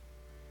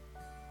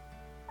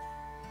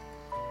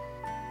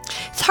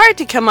It's hard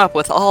to come up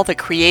with all the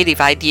creative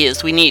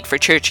ideas we need for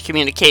church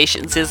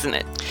communications, isn't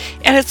it?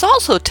 And it's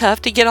also tough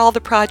to get all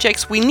the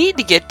projects we need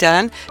to get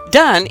done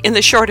in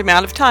the short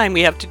amount of time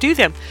we have to do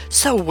them.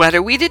 So what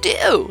are we to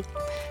do?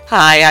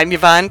 Hi, I'm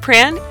Yvonne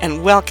Pren,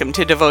 and welcome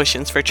to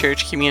Devotions for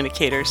Church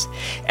Communicators.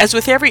 As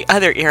with every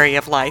other area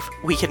of life,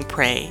 we can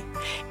pray.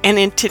 And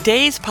in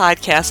today's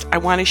podcast, I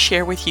want to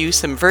share with you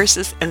some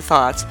verses and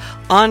thoughts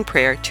on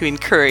prayer to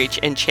encourage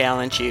and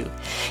challenge you.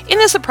 In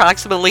this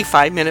approximately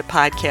 5-minute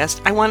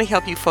podcast, I want to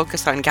help you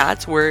focus on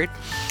God's Word,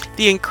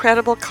 the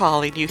incredible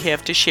calling you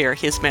have to share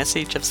His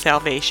message of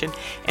salvation,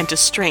 and to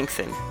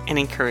strengthen and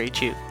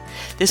encourage you.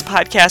 This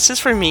podcast is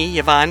for me,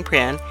 Yvonne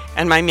Pren,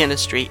 and my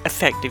ministry,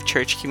 Effective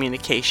Church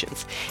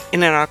Communications.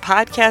 And in our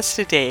podcast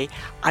today,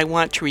 I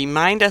want to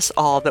remind us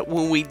all that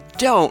when we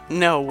don't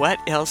know what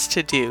else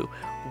to do,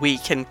 we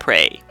can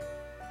pray.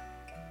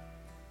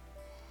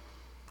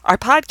 Our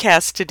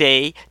podcast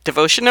today,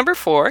 devotion number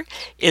 4,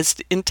 is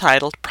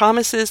entitled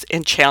Promises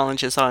and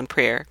Challenges on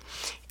Prayer.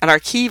 And our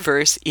key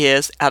verse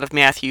is out of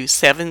Matthew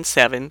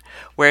 7:7,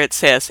 where it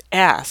says,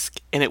 "Ask,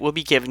 and it will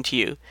be given to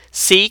you.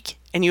 Seek,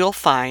 and you'll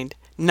find.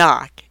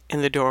 Knock,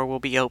 and the door will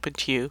be open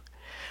to you."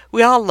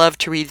 We all love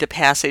to read the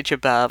passage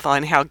above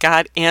on how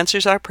God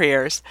answers our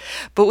prayers,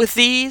 but with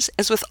these,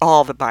 as with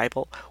all the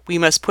Bible, we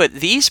must put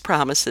these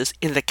promises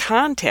in the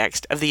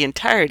context of the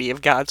entirety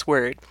of God's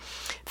Word.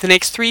 The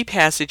next 3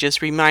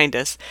 passages remind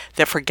us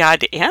that for God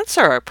to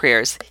answer our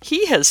prayers,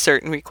 He has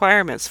certain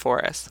requirements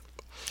for us.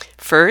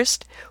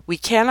 First, we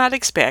cannot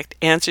expect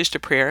answers to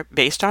prayer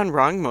based on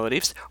wrong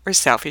motives or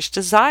selfish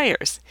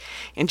desires.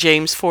 In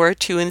James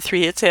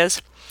 4:2-3 it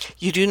says,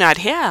 "You do not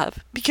have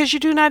because you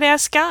do not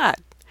ask God.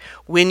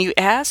 When you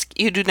ask,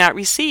 you do not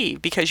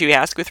receive because you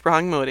ask with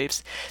wrong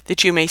motives,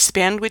 that you may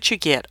spend what you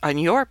get on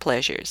your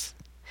pleasures."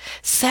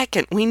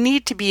 Second, we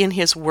need to be in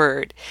His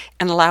Word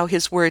and allow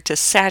His Word to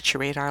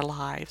saturate our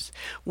lives.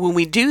 When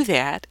we do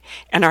that,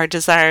 and our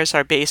desires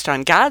are based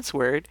on God's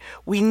Word,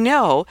 we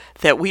know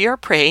that we are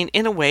praying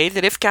in a way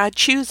that if God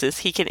chooses,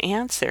 He can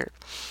answer.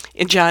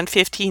 In John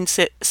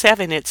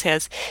 15:7 it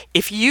says,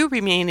 "If you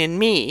remain in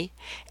me,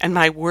 and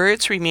my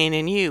words remain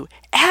in you,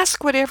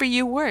 ask whatever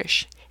you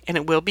wish, and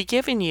it will be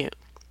given you."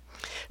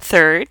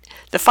 Third,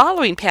 the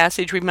following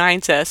passage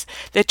reminds us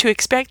that to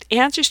expect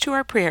answers to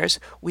our prayers,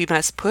 we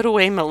must put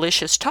away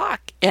malicious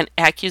talk and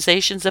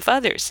accusations of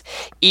others,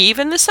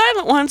 even the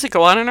silent ones that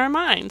go on in our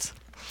minds,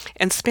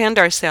 and spend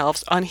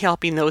ourselves on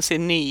helping those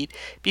in need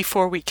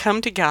before we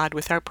come to God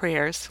with our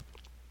prayers.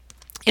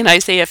 In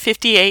Isaiah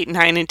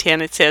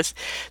 58:9-10 it says,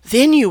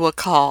 "Then you will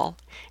call,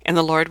 and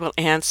the Lord will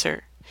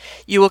answer.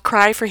 You will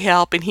cry for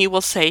help, and He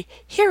will say,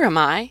 'Here am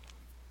I.'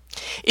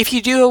 If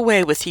you do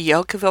away with the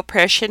yoke of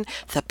oppression,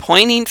 the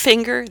pointing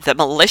finger, the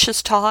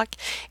malicious talk,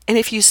 and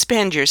if you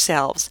spend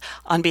yourselves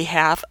on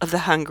behalf of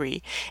the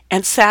hungry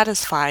and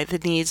satisfy the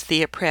needs of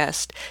the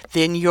oppressed,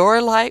 then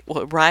your light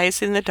will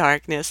rise in the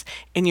darkness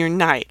and your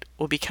night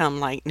will become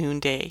like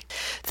noonday."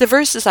 The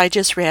verses I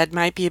just read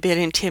might be a bit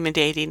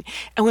intimidating,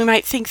 and we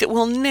might think that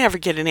we'll never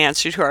get an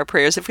answer to our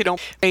prayers if we don't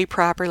pray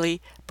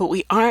properly, but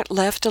we aren't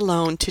left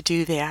alone to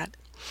do that.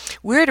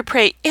 We're to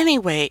pray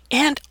anyway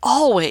and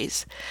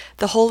always.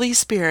 The Holy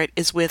Spirit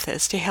is with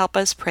us to help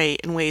us pray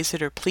in ways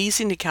that are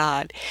pleasing to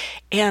God,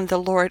 and the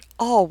Lord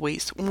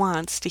always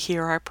wants to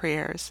hear our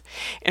prayers.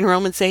 In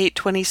Romans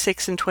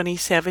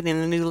 8:26-27 in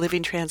the New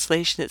Living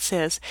Translation it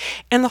says,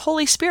 "And the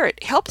Holy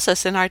Spirit helps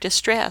us in our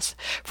distress,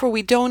 for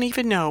we don't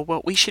even know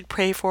what we should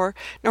pray for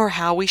nor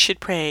how we should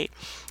pray.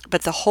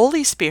 But the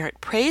Holy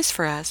Spirit prays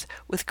for us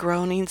with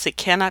groanings that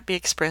cannot be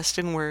expressed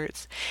in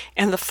words.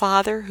 And the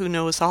Father, who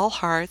knows all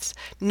hearts,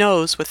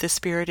 knows what the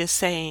Spirit is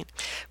saying.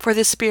 For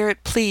the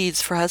Spirit pleads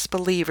for us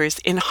believers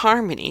in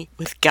harmony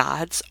with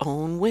God's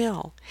own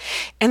will."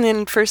 And then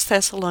in 1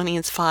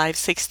 Thessalonians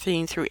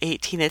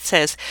 5:16-18 it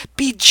says,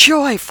 "Be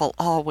joyful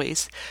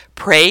always.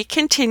 Pray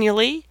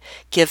continually.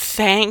 Give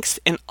thanks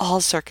in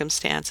all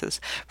circumstances.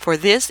 For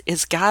this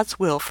is God's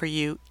will for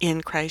you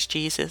in Christ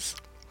Jesus."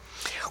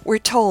 We're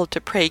told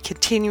to pray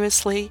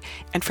continuously,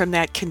 and from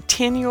that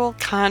continual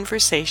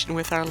conversation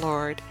with our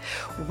Lord,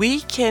 we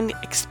can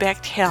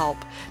expect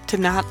help to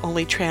not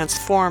only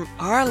transform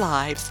our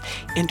lives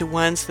into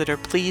ones that are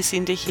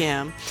pleasing to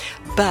Him,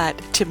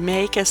 but to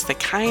make us the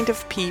kind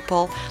of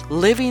people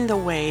living the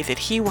way that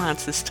He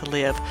wants us to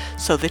live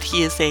so that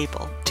He is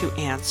able to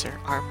answer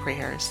our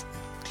prayers.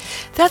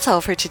 That's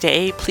all for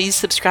today. Please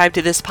subscribe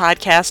to this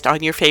podcast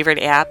on your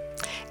favorite app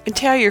and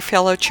tell your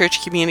fellow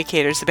church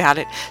communicators about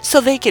it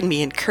so they can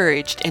be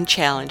encouraged and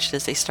challenged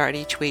as they start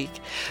each week.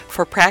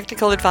 For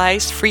practical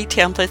advice, free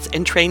templates,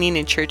 and training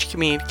in church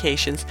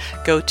communications,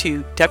 go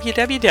to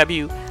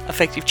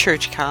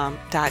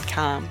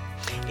www.effectivechurchcom.com.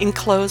 In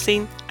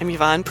closing, I'm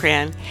Yvonne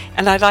Pren,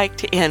 and I'd like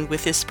to end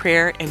with this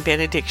prayer and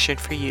benediction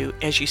for you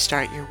as you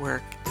start your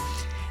work.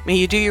 May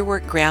you do your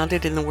work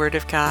grounded in the Word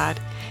of God,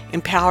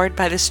 empowered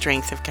by the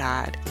strength of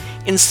God,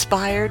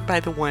 inspired by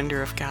the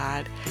wonder of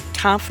God,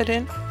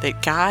 confident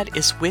that God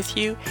is with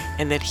you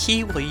and that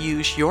He will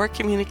use your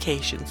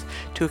communications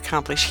to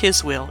accomplish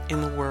His will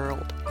in the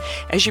world.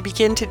 As you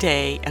begin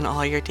today and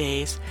all your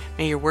days,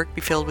 may your work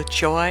be filled with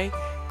joy,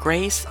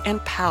 grace,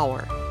 and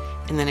power.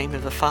 In the name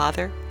of the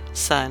Father,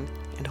 Son,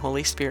 and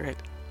Holy Spirit.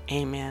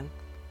 Amen.